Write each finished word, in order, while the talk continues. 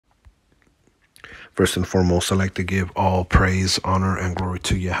First and foremost, I'd like to give all praise, honor, and glory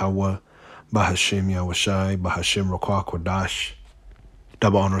to Yahweh, Bahashim Yahushai, Bahashim Rokwa Kodash.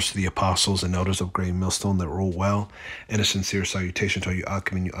 Double honors to the apostles and elders of Great Millstone that rule well, and a sincere salutation to all you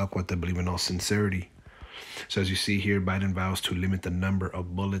Akim and you Akwat that believe in all sincerity. So as you see here, Biden vows to limit the number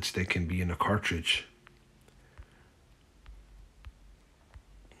of bullets that can be in a cartridge.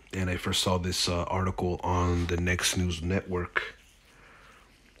 And I first saw this article on the Next News Network.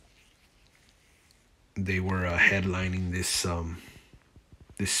 They were headlining this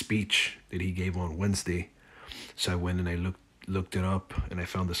speech that he gave on Wednesday. So I went and I looked it up, and I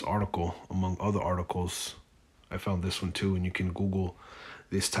found this article among other articles. I found this one too, and you can Google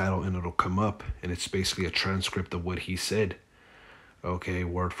this title and it'll come up, and it's basically a transcript of what he said, okay,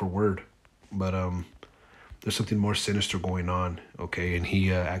 word for word. But there's something more sinister going on, okay, and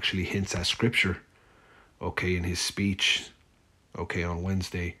he actually hints at scripture, okay, in his speech, okay, on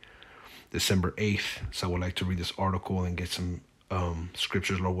Wednesday, December 8th. So I would like to read this article and get some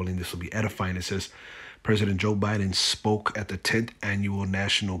scriptures, Lord willing. This will be edifying. It says, President Joe Biden spoke at the 10th Annual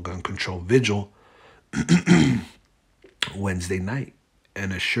National Gun Control Vigil Wednesday night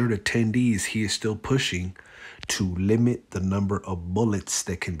and assured attendees he is still pushing to limit the number of bullets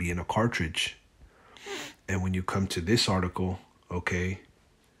that can be in a cartridge. And when you come to this article, okay,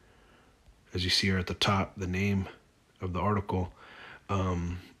 as you see here at the top, the name of the article,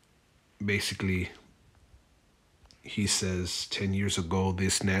 basically, he says 10 years ago,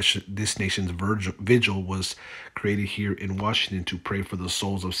 this nation's vigil was created here in Washington to pray for the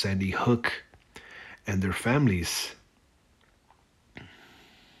souls of Sandy Hook and their families.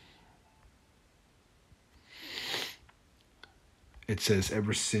 It says,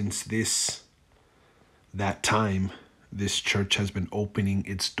 ever since that time, this church has been opening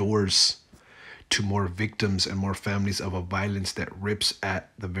its doors to more victims and more families of a violence that rips at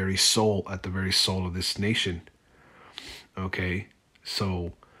the very soul of this nation. Okay,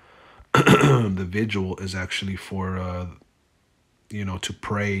 so the vigil is actually for, to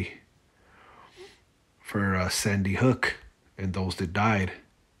pray for Sandy Hook and those that died.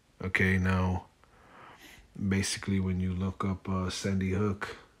 Okay, now, basically, when you look up Sandy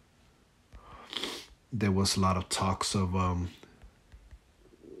Hook, there was a lot of talks of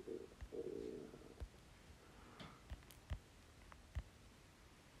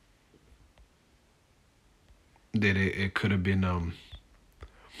that it could have been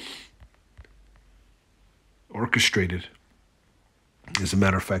orchestrated. As a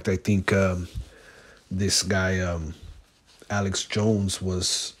matter of fact, I think this guy, Alex Jones,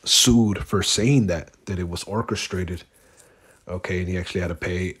 was sued for saying that it was orchestrated. Okay, and he actually had to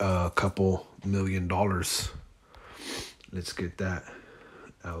pay a couple $1 million. Let's get that.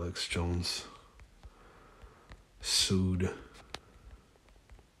 Alex Jones sued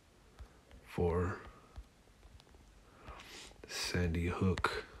for Sandy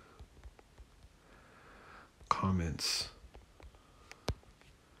Hook comments.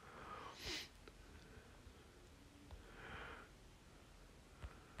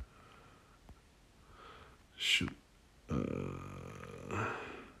 Shoot.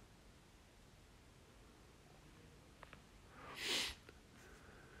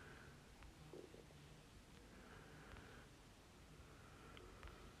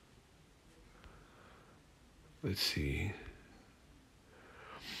 Let's see.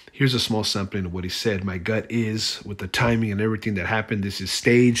 Here's a small sampling of what he said. My gut is, with the timing and everything that happened, this is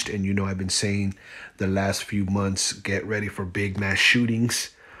staged. And, I've been saying the last few months, get ready for big mass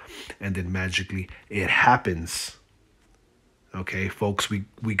shootings. And then magically, it happens. Okay, folks, we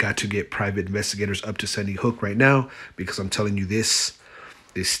got to get private investigators up to Sandy Hook right now, because I'm telling you this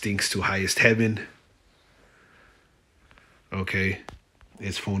stinks to highest heaven. Okay,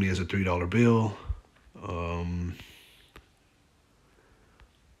 it's phony as a $3 bill.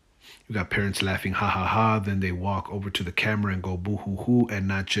 You got parents laughing, ha ha ha. Then they walk over to the camera and go boo hoo hoo. And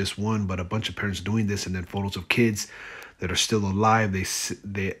not just one, but a bunch of parents doing this. And then photos of kids that are still alive. They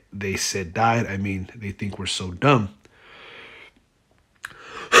said died. I mean, they think we're so dumb.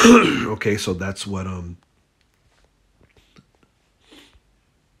 Okay, so that's what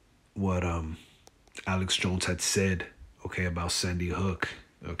Alex Jones had said, okay, about Sandy Hook.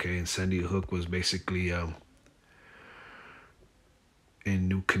 Okay, and Sandy Hook was basically in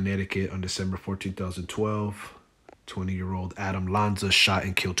New Connecticut on December 14, 2012. 20-year-old Adam Lanza shot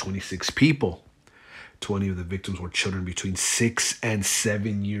and killed 26 people. 20 of the victims were children between 6 and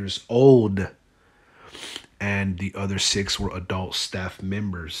 7 years old. And the other 6 were adult staff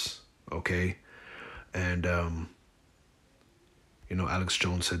members. Okay. And, Alex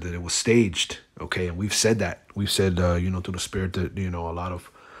Jones said that it was staged. Okay. And we've said that. We've said, through the spirit that, a lot of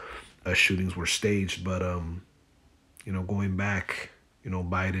shootings were staged. But going back,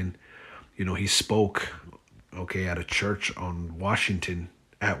 Biden, he spoke, okay, at a church on Washington,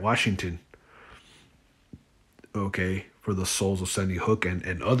 okay, for the souls of Sandy Hook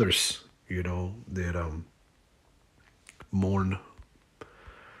and others, that mourn,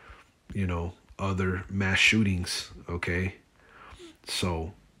 other mass shootings, okay?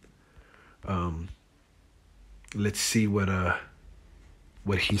 So let's see what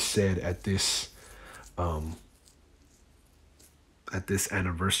he said at this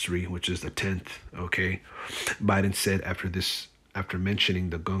anniversary, which is the 10th, okay? Biden said after mentioning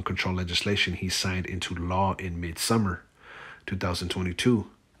the gun control legislation he signed into law in midsummer 2022,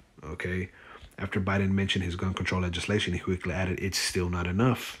 okay? After Biden mentioned his gun control legislation, he quickly added, it's still not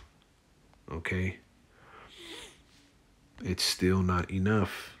enough, okay? It's still not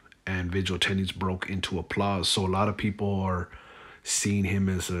enough. And vigil attendees broke into applause. So a lot of people are seeing him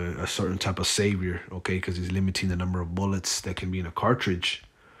as a certain type of savior, okay, because he's limiting the number of bullets that can be in a cartridge.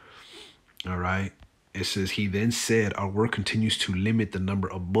 All right. It says, he then said, our work continues to limit the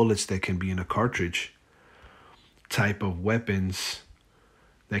number of bullets that can be in a cartridge, type of weapons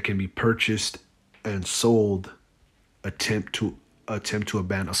that can be purchased and sold, attempt to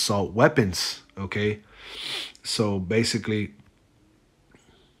ban assault weapons, okay? So basically,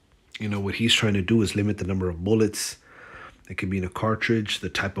 what he's trying to do is limit the number of bullets that can be in a cartridge, the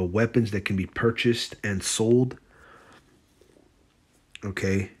type of weapons that can be purchased and sold,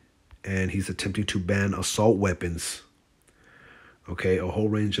 okay? And he's attempting to ban assault weapons, okay? A whole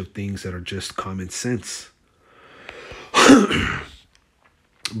range of things that are just common sense. Biden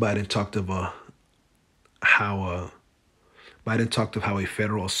talked of how a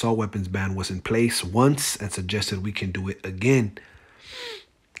federal assault weapons ban was in place once and suggested we can do it again.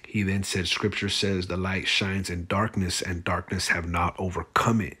 He then said, Scripture says the light shines in darkness and darkness have not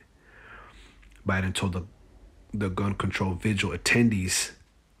overcome it. Biden told the gun control vigil attendees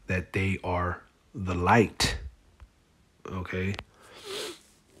that they are the light. Okay.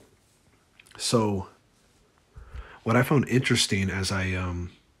 So what I found interesting as I,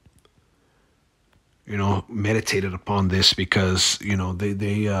 meditated upon this, because,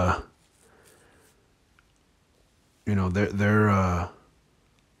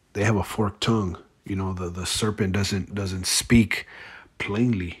 they have a forked tongue. The serpent doesn't speak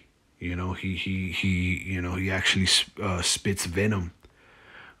plainly. He actually spits venom.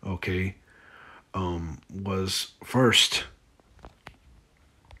 Okay. Was first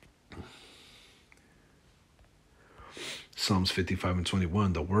Psalms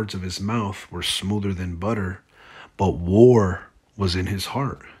 55:21. The words of his mouth were smoother than butter, but war was in his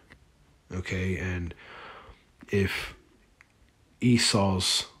heart. Okay. And if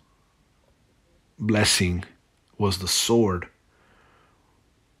Esau's blessing was the sword,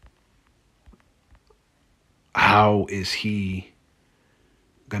 how is he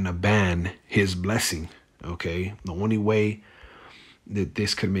gonna ban his blessing? Okay, the only way that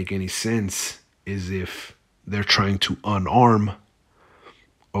this could make any sense is if they're trying to unarm,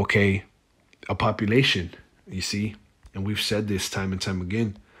 okay, a population, you see. And we've said this time and time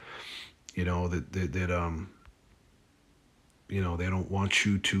again, that they don't want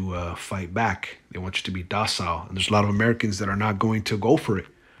you to fight back. They want you to be docile. And there's a lot of Americans that are not going to go for it.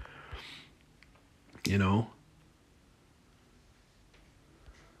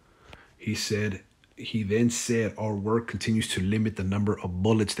 He then said, our work continues to limit the number of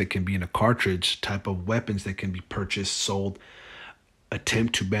bullets that can be in a cartridge, type of weapons that can be purchased, sold,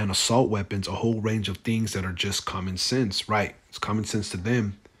 attempt to ban assault weapons, a whole range of things that are just common sense, right? It's common sense to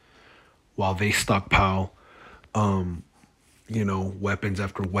them while they stockpile, weapons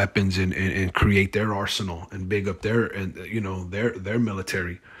after weapons and create their arsenal and big up their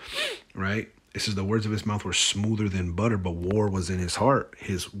military, right? It says the words of his mouth were smoother than butter, but war was in his heart.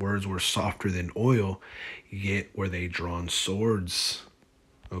 His words were softer than oil, yet were they drawn swords.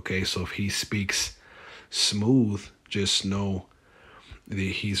 Okay, so if he speaks smooth, just know that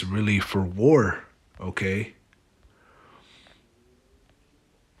he's really for war, okay?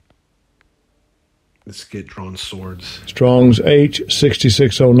 Let's get drawn swords. Strong's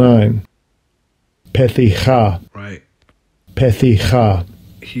H6609. Pethicha. Right. Pethicha.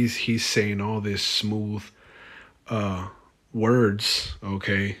 He's saying all this smooth words,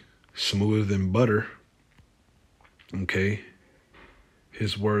 okay? Smoother than butter. Okay?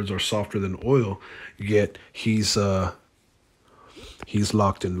 His words are softer than oil, yet he's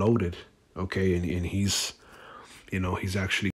locked and loaded, okay? And he's he's actually